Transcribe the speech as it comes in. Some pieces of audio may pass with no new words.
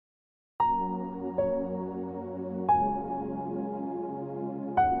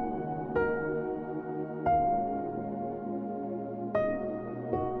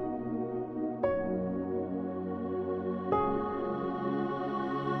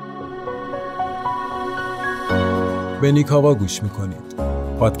به نیکاوا گوش میکنید،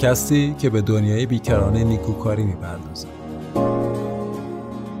 پادکستی که به دنیای بیکرانه نیکوکاری میپردازه.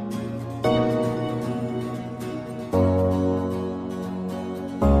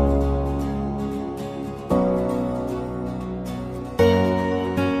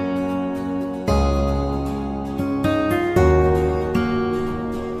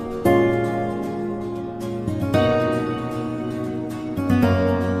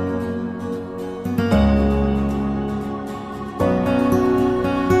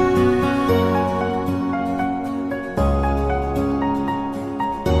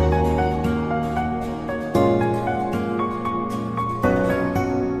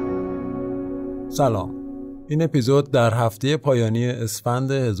 سلام. این اپیزود در هفته پایانی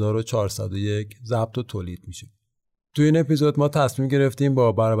اسفند 1401 ضبط و تولید میشه. تو این اپیزود ما تصمیم گرفتیم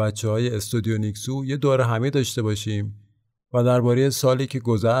با بچه‌های استودیو نیکسو یه دوره همی داشته باشیم و درباره سالی که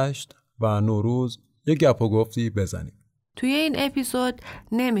گذشت و نوروز یه گپ و گفتی بزنیم. توی این اپیزود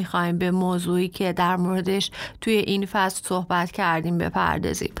نمیخوایم به موضوعی که در موردش توی این فصل صحبت کردیم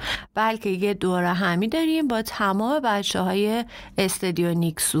بپردازیم، بلکه یه دوره همی داریم با تمام بچه‌های استودیو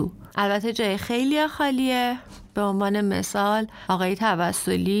نیکسو. البته جای خیلی خالیه. به عنوان مثال آقای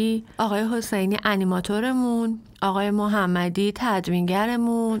توسلی، آقای حسینی انیماتورمون، آقای محمدی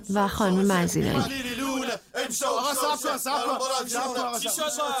تدوینگرمون و خانم مزینانی. آقا صبر کن چی شد؟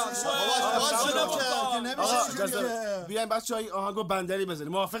 بیاین بچه‌ها آهنگو بندری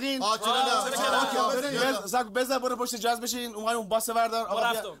بزنیم. موافقین؟ بزن برو پشت جاز بشین. اون باس بردار. آقا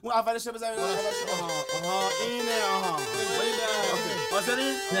اون اولش بزن. آها اینه. آها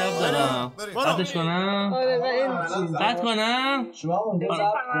حاضرین؟ قطعش کنم؟ قطع کنم؟ شما اونجا ضبط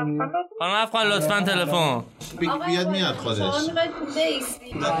کنید. خانم افغان لطفاً تلفن بیاد میاد خودش. شما میخواید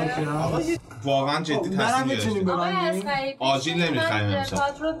بیستی واقعا جدی تصمیم گرفتیم. آجیل نمیخوایم امسال.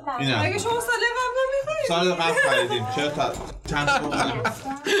 اینه. اگه شما سال قبل نمیخواید؟ سال قبل خریدیم. چرا چند سال خریدیم؟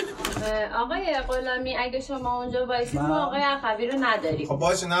 آقای غلامی اگه شما اونجا وایسید ما آقای اخوی رو نداریم. خب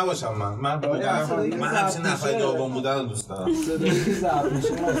باشه نباشم من بودم. من همیشه نفر دوم بودن رو دوست دارم.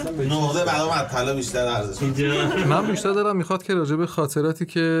 نقطه برآمد طلا بیشتر ارزش. من بیشتر دارم میخواد که راجع به خاطراتی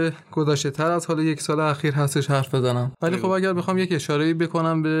که گذشته تر از حالا یک سال اخیر هستش حرف بزنم. ولی خب اگر بخوام یک اشاره‌ای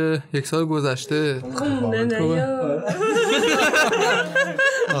بکنم به یک سال گذشته.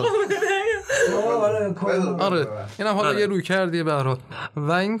 آره اینم حالا یه روی کردیه به هر حال.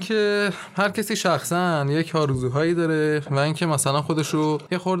 و اینکه هر کسی شخصا یک آرزوهایی داره و اینکه مثلا خودش رو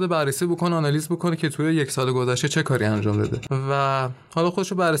یه خورده بررسی بکنه، آنالیز بکنه که توی یک سال گذشته چه کاری انجام داده و حالا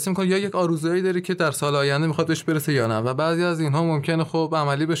خودش رو بررسی میکنه، یا یک آرزوهایی داره که در سال آینده میخواد بهش برسه یا نه. و بعضی از اینها ممکنه خب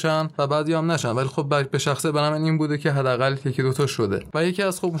عملی بشن و بعضی هم نشن، ولی خب به شخصه برام این بوده که حداقل یکی دو تا شده. و یکی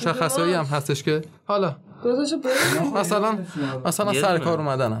از خب مشخصایی هم هستش که حالا دو تاشو مثلا سر کار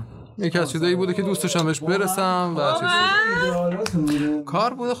اومدنم یکی از چیزایی بوده که دوست داشتم بهش برسم و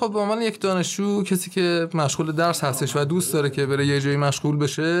کار بوده. خب به عنوان یک دانشجو، کسی که مشغول درس هستش و دوست داره که بره یه جایی مشغول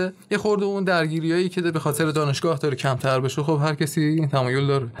بشه، یه خورده اون درگیریایی که به خاطر دانشگاه داره کمتر بشه. خب هر کسی این تمایل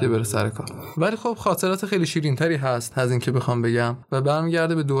داره که بره سر کار. ولی خب خاطرات خیلی شیرین‌تری هست از این که بخوام بگم و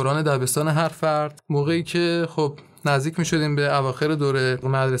برمیگرده به دوران دبستان هر فرد، موقعی که خب نزدیک می شدیم به اواخر دوره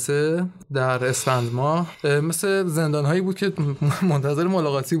مدرسه در اسفند ماه. مثل زندان‌هایی بود که منتظر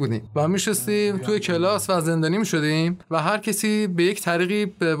ملاقاتی بودیم و میشستیم توی کلاس و زندانی می شدیم و هر کسی به یک طریقی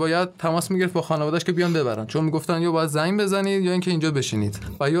باید تماس می گرفت با خانواده‌اش که بیان ببرن، چون میگفتن یا باید زنگ بزنید یا اینکه اینجا بشینید.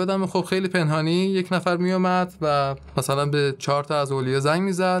 و یادم خب خیلی پنهانی یک نفر می اومد و مثلا به 4 تا از اولیا زنگ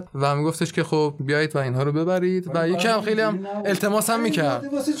میزد و میگفتش که خب بیایید و اینها رو ببرید و یکی هم خیلی هم التماس هم میکرد.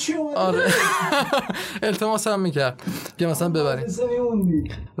 آره التماس هم میکرد که مثلا ببریم.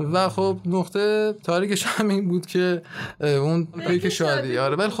 و خب نقطه تاریکش هم این بود که اون پیک شادی.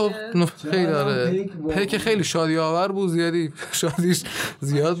 آره ولی خب خیلی داره پیک خیلی شادی آور بود، زیادی شادیش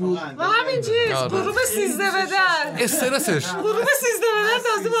زیاد بود. و همین چیز غروب 13 بدن استرسش غروب 13 بدن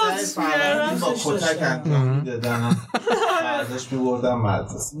تازه بازش می‌کردم با کتک انجام میدادن. بعدش می‌بردم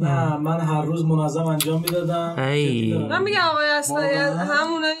مدرسه. نه من هر روز منظم انجام میدادم. من میگم آقای اصلی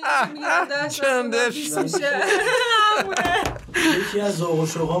همونه میگم چندش یکی از ذوق و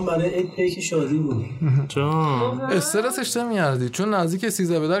شوقام برای عید پیک شادی بود. استرسش نمیاردی چون نزدیک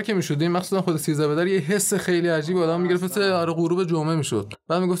 13 بدر که میشدیم، مخصوصا خود 13 بدر یه حس خیلی عجیب آدم میگرفت، مثل آره غروب جمعه میشد.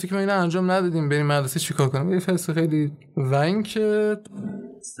 بعد میگفتی که ما اینو انجام ندادیم بریم مدرسه چیکار کنیم، یه حس خیلی و اینکه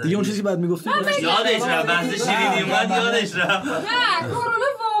دیگه اون چیزی که بعد میگفتی یادش رفت، بحث شیرینی اومد یادش رفت. نه کرونا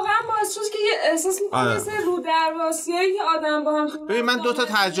واقعا باعث شد که یه احساس می‌کنی مثل رو درواسیایی که آدم با هم ببین من 2 تا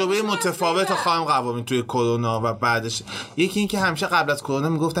تجربه متفاوت رو خواهم قوامین توی کرونا و بعدش. یکی این که همیشه قبل از کرونا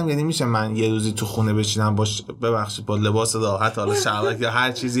میگفتم یعنی میشه من یه روزی تو خونه بشینم باش ببخشید با لباس راحت حالا شلوار یا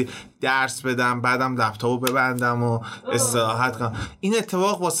هر چیزی درس بدم بعدم لپتاپو ببندم و استراحت کنم. این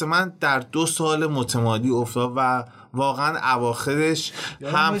اتفاق واسه من در 2 سال متمادی افتاد و واقعا اواخرش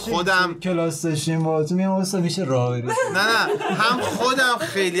هم خودم کلاس داشتیم واسه میشه راه بری. نه هم خودم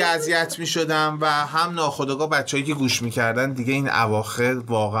خیلی اذیت میشدم و هم ناخودآگاه بچه‌ای که گوش میکردن دیگه. این اواخر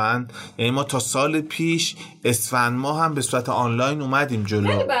واقعا یعنی ما تا سال پیش اسفند ماه هم به صورت آنلاین اومدیم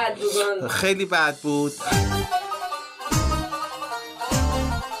جلو. خیلی بد بود.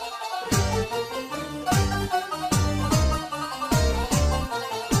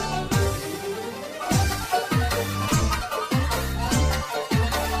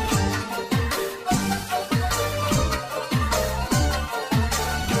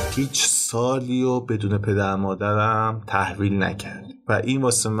 هیچ سالی رو بدون پدر مادرم تحویل نکرد و این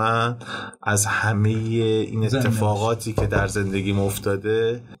واسه من از همه این اتفاقاتی که در زندگیم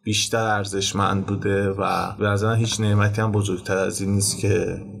افتاده بیشتر ارزشمند بوده و به نظرم هیچ نعمتی هم بزرگتر از این نیست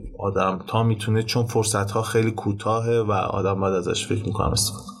که آدم تا میتونه، چون فرصت‌ها خیلی کوتاهه و آدم باید ازش فکر می‌کنم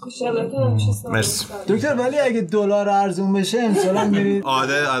استفاده. مرسی دکتر. ولی اگه دلار ارزون بشه امسال میرید؟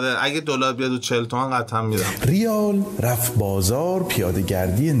 آره اگه دلار بیاد و 40 تومن قطعا میرم. ریال رفت بازار پیاده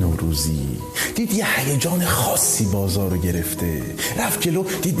گردی نوروزی، دید یه هیجان خاصی بازار رو گرفته، رفت جلو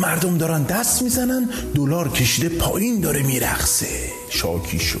دید مردم دارن دست میزنن، دلار کشیده پایین داره میرقصه،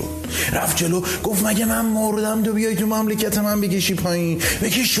 شاکی شد. رفت جلو گفت مگه من مردم تو بیای تو مملکت من بکشی پایین؟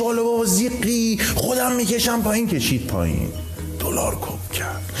 بکش بالا بابا زیقی، خودم میکشم پایین. کشید پایین، دلار کپ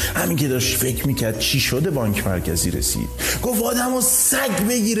کرد. همین که داشت فکر میکرد چی شده بانک مرکزی رسید، گفت آدمو سگ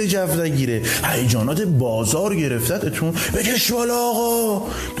بگیره جف نگیره، هیجانات بازار گرفتتتون، بکش بالا آقا.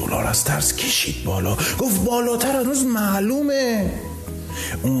 دلار از ترس کشید بالا، گفت بالاتر هنوز معلومه.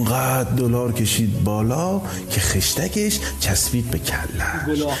 اونقدر دلار کشید بالا که خشتکش چسبید به کله.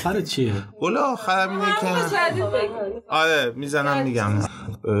 گل آخر چیه؟ گل آخرم اینه که آره میزنم میگم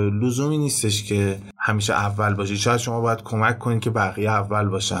لزومی نیستش که همیشه اول باشی. شاید شما باید کمک کنی که بقیه اول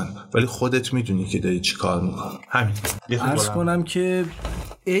باشن ولی خودت میدونی که داری چی کار میکنی. همین. عرض کنم که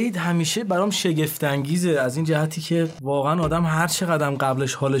عید همیشه برام شگفت انگیزه از این جهتی که واقعا آدم هر چقدر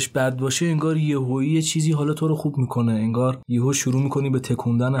قبلش حالش بد باشه انگار یهویی یه چیزی حال تو رو خوب میکنه، انگار یهو شروع میکنی به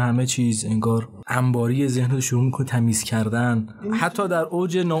تکوندن همه چیز، انگار انباری ذهن رو شروع میکنی تمیز کردن. حتی در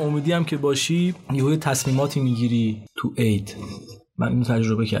اوج ناامیدی هم که باشی یهو تصمیماتی میگیری تو عید. من اینو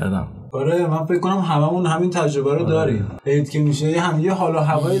تجربه کردم. آره من فکر کنم هممون همین تجربه رو داریم. عید که میشه هم یه حال و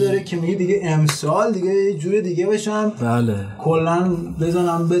هوایی داره که میگه دیگه امسال دیگه یه جور دیگه بشم. بله. کلا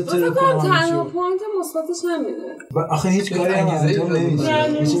بزنم بهتره کنم. تنها پوینت مثبتش همینه. آخه هیچ کاری هم انجام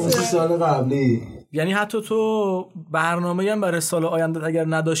نمیشه. مثل سال قبلی. یعنی حتی تو برنامه‌ای هم برای سال آینده اگر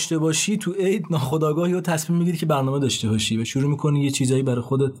نداشته باشی تو عید ناخودآگاهی رو تصمیم میگیری که برنامه داشته باشی و شروع میکنی یه چیزایی برای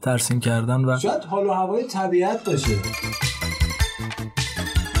خودت ترسیم کردن و شاید حال و هوای طبیعت باشه.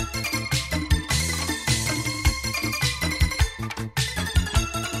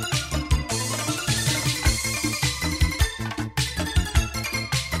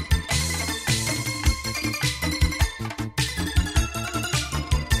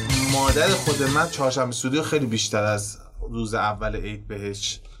 مادر خود من چهارشنبه سوری خیلی بیشتر از روز اول عید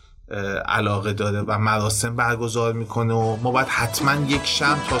بهش علاقه داره و مراسم برگزار میکنه و ما باید حتما یک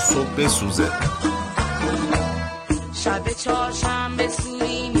شمع تا صبح بسوزه. شب چهارشنبه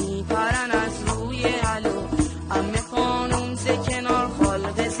سوری میپرن از روی علو، عمه خانوم ز کنار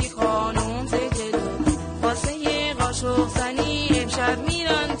خالق زی خانوم ز جلو، واسه یه قاشق زنی امشب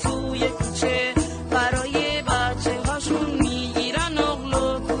میرن توی کوچه، برای بچه هاشون میگیرن نقل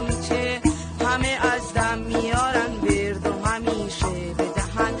و کلوچه، همه از دم میارن برد و همیشه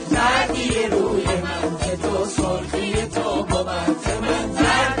بدهن زردی روی من که تو سرخی تو بابت من،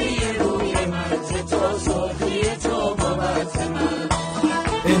 زردی روی من که تو سرخی تو بابت من.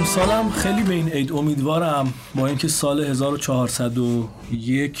 امسالم خیلی به این عید امیدوارم، با اینکه سال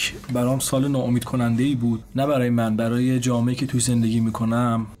 1401 برام سال ناامید کننده ای بود، نه برای من، برای جامعه که توی زندگی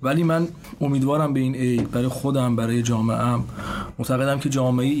میکنم، ولی من امیدوارم به این عید برای خودم، برای جامعه‌ام. معتقدم که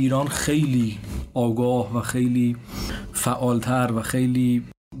جامعه ایران خیلی آگاه و خیلی فعالتر و خیلی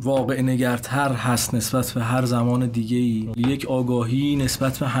واقع نگرتر هست نسبت به هر زمان دیگه‌ای، یک آگاهی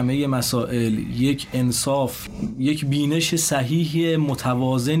نسبت به همه مسائل، یک انصاف، یک بینش صحیح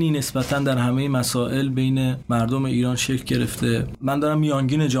متوازنی نسبتاً در همه مسائل بین مردم ایران شکل گرفته. من دارم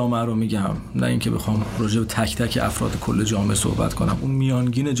میانگین جامعه رو میگم، نه اینکه بخوام راجع به تک تک افراد کل جامعه صحبت کنم. اون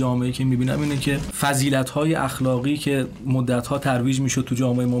میانگین جامعه‌ای که میبینم اینه که فضیلت‌های اخلاقی که مدت‌ها ترویج میشد تو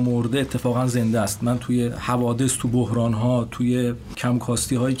جامعه ما مرده اتفاقاً زنده است. من توی حوادث، تو بحران‌ها، توی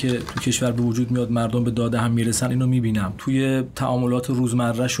کم‌کاستی‌هایی که تو کشور به وجود میاد مردم به داده هم میرسن اینو میبینم، توی تعاملات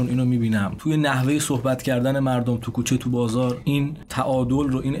روزمرهشون اینو میبینم، توی نحوه صحبت کردن مردم تو کوچه تو بازار این تعادل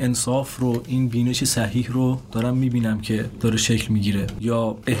رو، این انصاف رو، این بینش صحیح رو دارم میبینم که داره شکل میگیره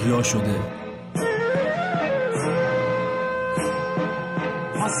یا احیا شده.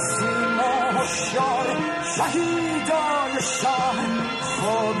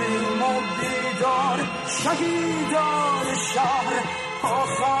 شهیدان شهر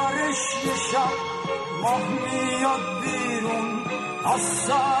آخرش یه شب ماه میاد بیرون از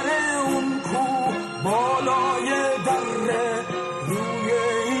سر اون کو بالای دره، روی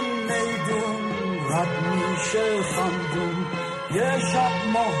این میدون رد میشه خندون یه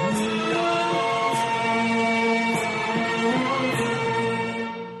شب ماه میاد.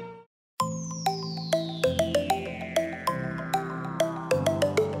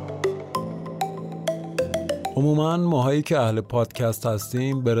 عموماً ماهایی که اهل پادکست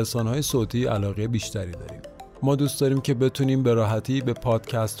هستیم به رسانه‌های صوتی علاقه بیشتری داریم. ما دوست داریم که بتونیم به راحتی به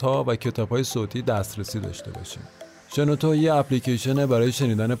پادکست ها و کتاب های صوتی دسترسی داشته باشیم. شنوتو یه اپلیکیشن برای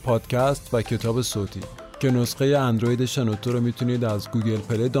شنیدن پادکست و کتاب صوتی که نسخه اندروید شنوتو رو میتونید از گوگل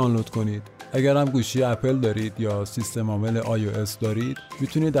پلی دانلود کنید. اگر هم گوشی اپل دارید یا سیستم عامل iOS دارید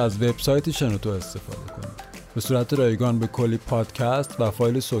میتونید از وبسایت شنوتو استفاده کنید. به صورت رایگان به کلی پادکست و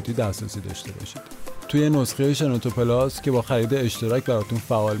فایل صوتی دسترسی داشته باشید. توی نسخه شنوتو پلاس که با خرید اشتراک براتون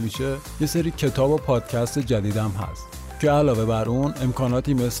فعال میشه یه سری کتاب و پادکست جدیدم هست که علاوه بر اون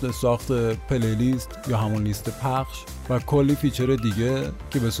امکاناتی مثل ساخت پلیلیست یا همون لیست پخش و کلی فیچر دیگه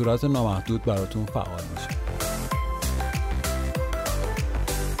که به صورت نامحدود براتون فعال میشه.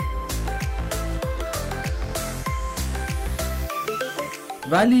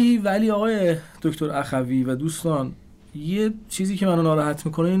 ولی آقای دکتر اخوی و دوستان، یه چیزی که منو ناراحت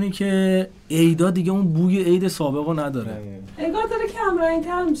میکنه اینه که عیدا دیگه اون بوی عید سابقو نداره. انگار داره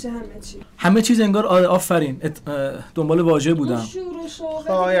کمرنگ‌تر میشه همه چیز انگار. آفرین، دنبال واژه بودم.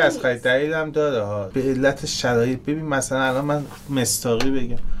 خواهی از خیلی دلیلم داره ها، به علت شرایط. ببین مثلا الان من مستاقی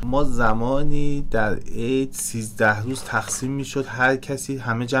بگم، ما زمانی در عید 13 روز تقسیم میشد، هر کسی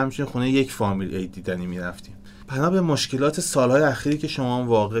همه جمع شدیم خونه یک فامیل عید دیدنی میرفتیم. بنا به مشکلات سالهای اخیری که شما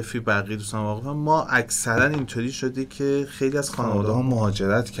واقفی، بقیه دوستان واقفن، ما اکثرا اینطوری شده که خیلی از خانواده ها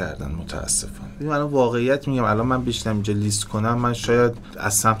مهاجرت کردن متاسفانه. ببین الان واقعیت میگم، الان من بشینم اینجا لیست کنم، من شاید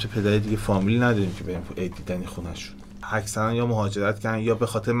از سمت پدر دیگه فامیل نداریم که بریم عید دیدنی خونه‌شون. اکثرا یا مهاجرت کردن یا به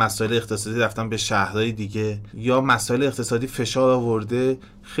خاطر مسائل اقتصادی رفتن به شهرهای دیگه، یا مسائل اقتصادی فشار آورده.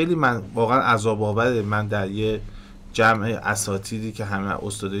 خیلی من واقعا عذاب آوره. من در یه جمع اساتیدی که همه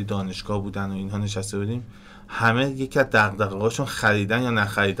استادای دانشگاه بودن و اینها نشسته بودیم، همه یکی از دغدغه‌هاشون خریدن یا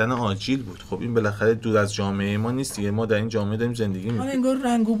نخریدن آجیل بود. خب این بالاخره دور از جامعه ما نیست دیگه، ما در این جامعه داریم زندگی می‌کنیم. انگار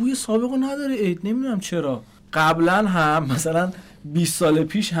رنگ و بوی سابقو نداره عید، نمیدونم چرا. قبلا هم مثلا 20 سال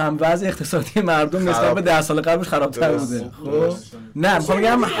پیش هم وضع اقتصادی مردم نسبت به 10 سال قبلش خراب‌تر بوده. خب نه می‌خوام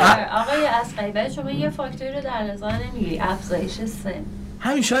بگم آقای اصغری شما یه فاکتوری رو در نظر نمیگیری، افزایش سن.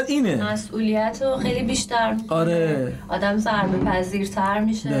 همین شاید اینه، مسئولیت رو خیلی بیشتر میکنه. آره. آدم ضربه‌پذیرتر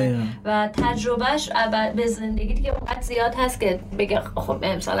میشه و تجربهش به زندگی دیگه اونقدر زیاد هست که بگه خب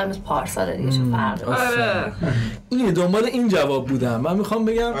امسال هم از پارسال دیگه چه فرقی. آره. اینه، دنبال این جواب بودم. من میخوام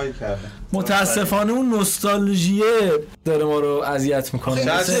بگم متاسفانه اون نوستالژیه داره ما رو اذیت میکنه.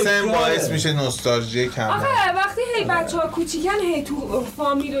 شاید سن باعث میشه نوستالژی کم. آخه وقتی بچه‌ها کوچیکن تو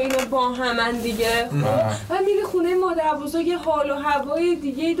فامیل و اینا با همن دیگه، و میری خونه مادر بزرگ حال و هوای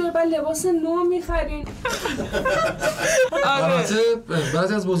دیگه داره، بعد لباس نو میخرین. البته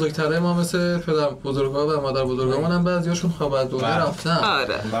بعضی از بزرگترای ما مثل پدر بزرگا و مادر بزرگامون هم بعضیاشون خب دوره رفتن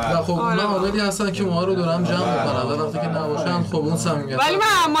و خب اونا عاملی هستن که ما رو دورم جمع میکنن و وقتی که نباشن خب اون صمیمیت. ولی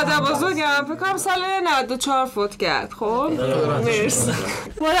من مادر بزرگم فکر کنم سال 94 فوت کرد. خب مرسی.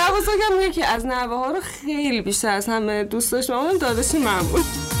 مادر بزرگم میگه که از نوه ها رو خیلی بیشتر از همه دوست داشت، اونم داداشی من بود.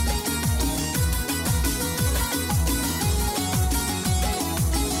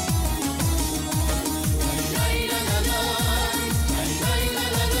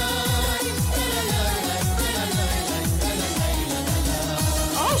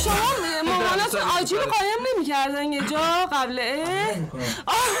 آجیل قایم نمی کردن یه جا قبل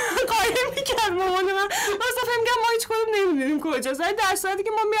قایم می میکرد مامان من. واسه فهم میگم ما هیچ کدوم نمیدونیم کجاست. در صورتی که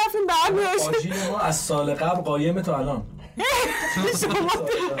ما میرفتیم برمی‌داشتیم. آجیل ما از سال قبل قایم تا الان. شما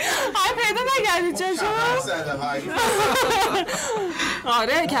های پیدا نگردید چه شما؟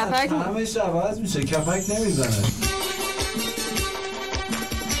 آره کپک همش عوض میشه، کپک نمیزنه.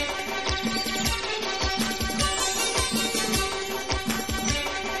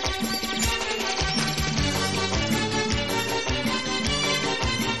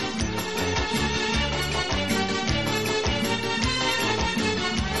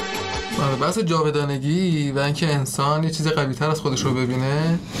 بحث جاودانگی و اینکه انسان یه چیز قوی‌تر از خودش رو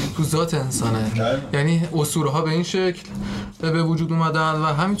ببینه تو ذات انسانه. یعنی اسطوره‌ها به این شکل به وجود اومدن و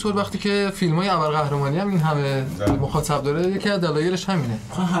همینطور وقتی که فیلم‌های ابرقهرمانی هم این همه مخاطب داره، یکی از دلایلش همینه.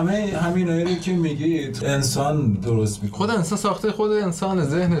 همه همینایی که میگید انسان درست میکنه، خود انسان ساخته خود انسان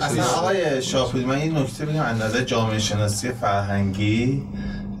ذهنش. اصلا آقای شاپوری من این نکته بگم، از نظر جامعه شناسی فرهنگی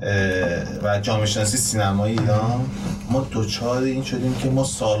و جامعه شناسی سینمای ایران ما دوچار این شدیم که ما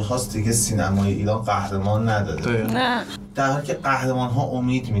سال‌هاست دیگه سینمای ایران قهرمان نداره. نه. در حالی که قهرمان‌ها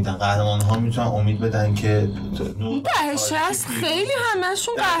امید میدن، قهرمان‌ها میتونن امید بدن که دهه 60 خیلی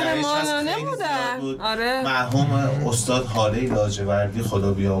همشون قهرمانانه بودن. آره. مرحوم استاد حاله لاجوردی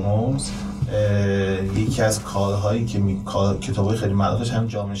خدا بیامرز یکی از کارهایی که کتابای خیلی معروفش هم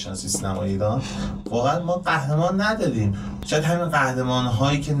جامعه شناسی سینمای ایران، واقعا ما قهرمان نداریم. شاید همین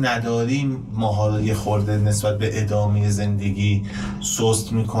قهرمان‌هایی که نداریم ماها رو یه خورده نسبت به ادامه زندگی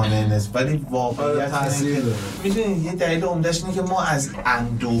سست میکنه، ولی واقعیت اینه که میدونید یه دلیل عمده‌اش اینه که ما از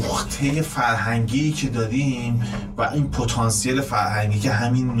اندوخته فرهنگی که داریم و این پتانسیل فرهنگی که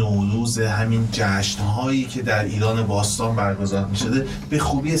همین نوروز، همین جشن‌هایی که در ایران باستان برگزار می‌شده به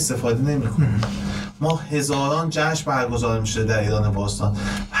خوبی استفاده نمی‌کنیم. ما هزاران جشن برگزار میشه در ایران باستان،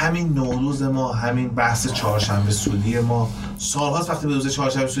 همین نوروز ما، همین بحث چهارشنبه سوری ما، سال‌هاست وقتی به روز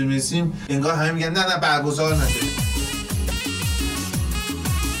چهارشنبه سوری میرسیم انگار همه میگن نه برگزار نشه.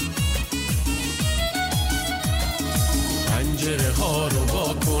 پنجره ها رو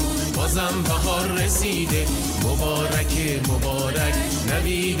با کن بازم بهار رسیده، مبارک مبارک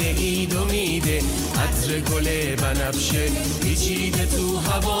نوید عید و میده، عطر گل بنفشه پیچیده تو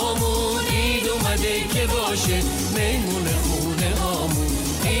هوامون، عید اومده که باشه مهمون خونه هامون،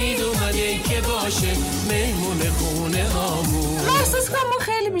 عید اومده که باشه مهمون خونه هامون. من احساس کنم ما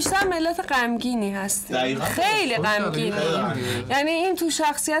خیلی بیشتر ملت غمگینی هستیم، خیلی غمگینی، یعنی این تو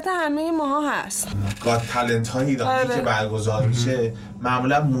شخصیت همه ماها هست. گاد تالنت های ایرانی که برگزار میشه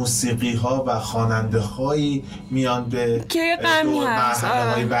معمولا موسیقی ها و خواننده هایی میان به که غمی هست،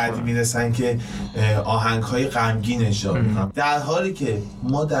 مرحله های بعدی میرسن که آهنگ های غمگین اجرا میکنن، در حالی که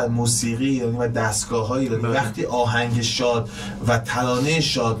ما در موسیقی ایرانی و دستگاه های ایرانی وقتی آهنگ شاد و ترانه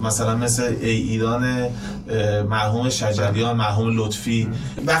شاد مثلا مثل ای ایران مرحوم شجریان، مرحوم لطفی،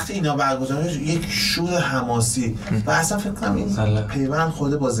 وقتی اینا برگزار میشه یک شور حماسی و اصلا فکر کنم این پیوند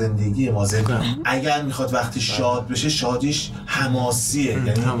خورده با زندگی ما. اگر میخواد وقتی شاد بشه شادیش حماسیه،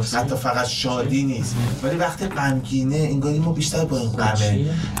 یعنی حتی فقط شادی نیست، ولی وقتی غمگینه انگاری ما بیشتر با این غمه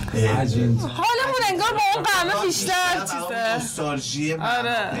حالمون انگار با اون غمه بیشتر چیزه نوستالژی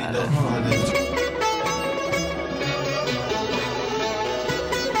پیدا میکنه.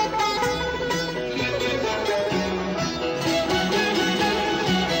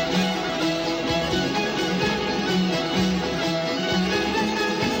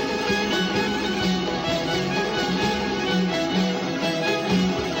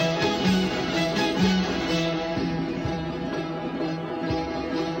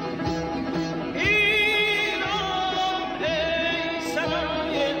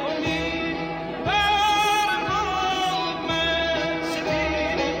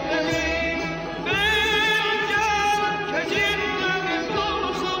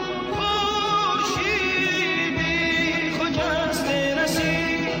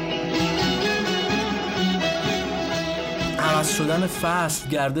 شدن فصل،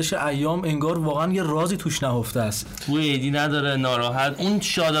 گردش ایام، انگار واقعا یه رازی توش نهفته است. بوی عیدی نداره، ناراحت، اون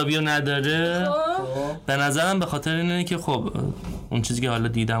شادابیو نداره. به نظرم به خاطر اینه که خب اون چیزی که حالا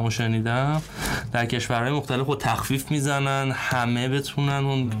دیدم و شنیدم در کشورهای مختلف خود تخفیف میزنن، همه بتونن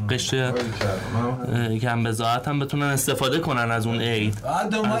اون قشر کم بضاعت هم بتونن استفاده کنن از اون عید.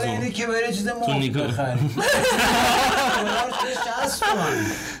 دنبال اینه که بره چیز مفت بخریم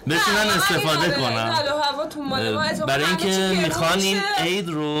بتونن استفاده کنن، برای اینکه میخوان این عید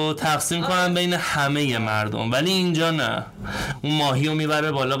رو تقسیم کنن بین همه مردم. ولی اینجا نه، اون ماهی رو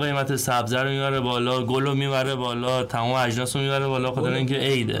میبره بالا، قیمت سبزه رو میبره بالا، گل رو میبره بالا، تمام اجناس رو میبره بالا، خاطر اینکه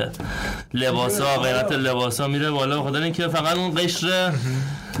عیده. لباسا، قیمت لباسا میره بالا، خاطر اینکه فقط اون قشر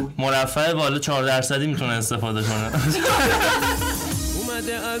مرفه بالا 4% میتونه استفاده کنه.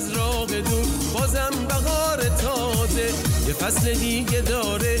 اومده از راه دور، بازم بهار تازه، یه فصل دیگه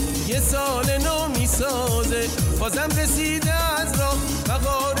داره، یه سال نو میسازه، بازم رسیده از راه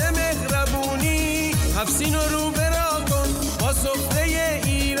بهار مهربونی، حفسین رو برا کن با سفره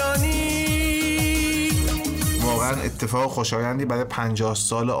ایرانی. واقعا اتفاق خوشایندی برای 50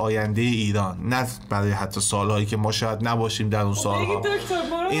 سال آینده ایران، نه برای حتی سالهایی که ما شاید نباشیم در اون سالها.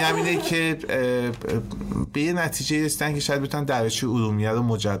 این همینه که به یه نتیجه رسیدن که شاید بتونن دریاچه ارومیه رو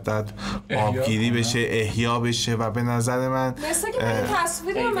مجدد آبگیری بشه، احیا بشه و به نظر من مثل که من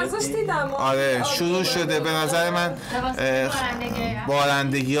تصویری هم ازش دیدم. آره شروع شده به نظر من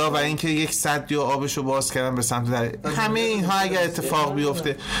بارندگی ها و اینکه یک سدی و آبش رو باز کردن به سمت همه اینها اگر اتفاق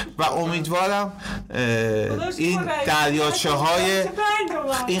بیفته و امیدوارم این دریاچه های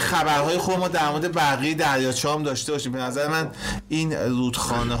این خبرهای خوب ما در مورد بقیه دریاچه هم داشته باشیم. به نظر من این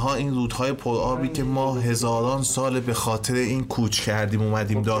رودخانه ها، این رودهای پرآبی که ما هزاران سال به خاطر این کوچ کردیم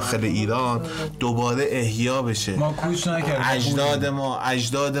اومدیم داخل ایران دوباره احیا بشه. ما کوچ نکردیم،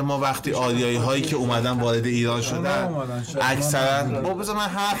 اجداد ما وقتی آریایی هایی که اومدن وارد ایران شدن اکثرا بذار من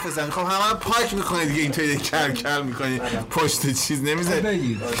حرف بزنم، میخوام همه پاک میکنه دیگه، اینطوری کل میکنی پشت چیز نمیذاره.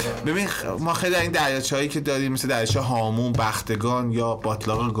 ببین ما خیلی این دریاچه هایی که داریم مثل دریاچه هامون، بختگان یا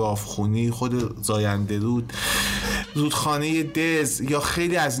باطلاق گاوخونی، خود زاینده رود، رودخانه دز یا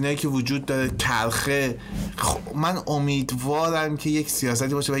خیلی از اینایی که وجود داره، کرخه، من امیدوارم که یک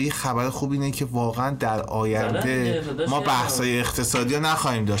سیاستی باشه و یه خبر خوب اینه که واقعا در آینده ما بحث‌های اقتصادی ها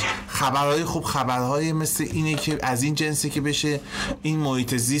نخواهیم داشت. خبرهای خوب، خبرهای مثل اینه که از این جنسی که بشه این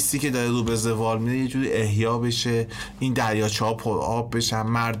محیط زیستی که داره رو به زوال میره یه جوری احیا بشه، این دریاچه‌ها پر آب بشن،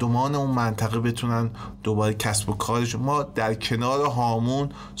 مردمان اون منطقه بتونن دوباره کسب و کارشون. ما در کنار هامون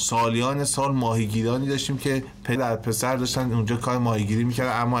سالیان سال ماهیگیرانی داشتیم که پدر پسر داشتن اونجا کار ماهیگیری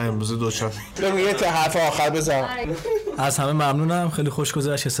میکردن، اما امروز دوچار یه حرف آخر بزنم. از همه ممنونم، خیلی خوش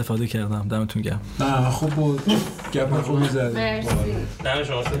گذشت، استفاده کردم، دمتون گرم. خوب بود، گپ خوبی زدید.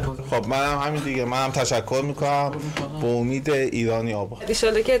 خب منم همین دیگه، منم تشکر میکنم، به امید ایرانی آباد. ان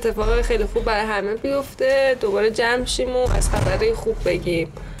شاءالله که اتفاق خیلی خوب برای همه بیفته، دوباره جمع شیم و از خبرهای خوب بگیم.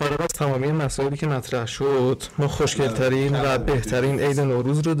 فارغ از تمامی مسائلی که مطرح شد، ما خوشگل‌ترین و بهترین عید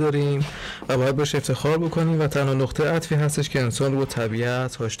نوروز رو داریم و باید بهش افتخار بکنیم و تنها نقطه عطفی هستش که انسان رو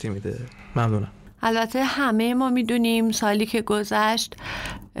طبیعت آشتی میده. ممنونم. البته همه ما میدونیم سالی که گذشت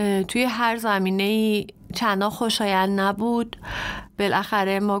توی هر زمینه‌ای چندان خوشایند نبود.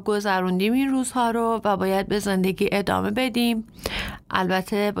 بالاخره ما گذروندیم این روزها رو و باید به زندگی ادامه بدیم.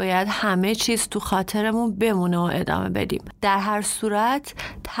 البته باید همه چیز تو خاطرمون بمونه و ادامه بدیم. در هر صورت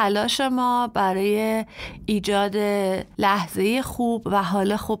تلاش ما برای ایجاد لحظه خوب و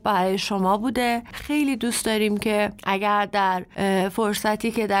حال خوب برای شما بوده. خیلی دوست داریم که اگر در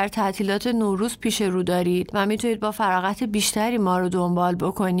فرصتی که در تعطیلات نوروز پیش رو دارید و میتونید با فراغت بیشتری ما رو دنبال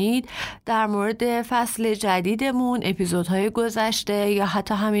بکنید، در مورد فصل جدیدمون، اپیزودهای گذشته یا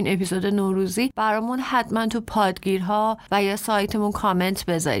حتی همین اپیزود نوروزی برامون حتما تو پادگیرها و یا سایتمون کامنت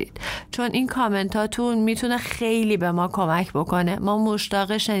بذارید، چون این کامنتاتون میتونه خیلی به ما کمک بکنه. ما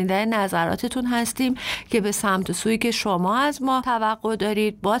مشتاق شنیدن نظراتتون هستیم که به سمت سویی که شما از ما توقع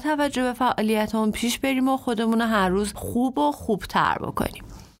دارید با توجه به فعالیتمون پیش بریم و خودمون رو هر روز خوب و خوبتر بکنیم.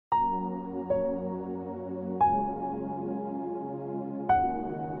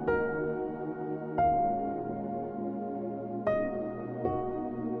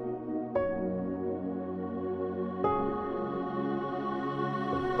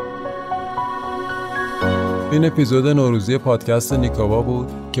 این اپیزود نوروزی پادکست نیکاوا بود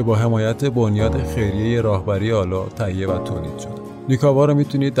که با حمایت بنیاد خیریه راهبری آلا تهیه و تولید شد. نیکاوا رو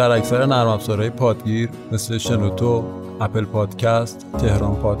میتونید در اکثر نرم افزارهای پادگیر مثل شنوتو، اپل پادکست،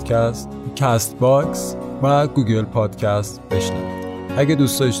 تهران پادکست، کست باکس و گوگل پادکست بشنوید. اگه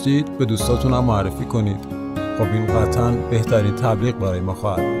دوست داشتید به دوستاتون هم معرفی کنید. خب این قطعاً بهترین تبلیغ برای ما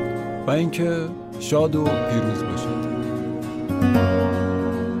خواهد بود. و اینکه شاد و پیروز باشید.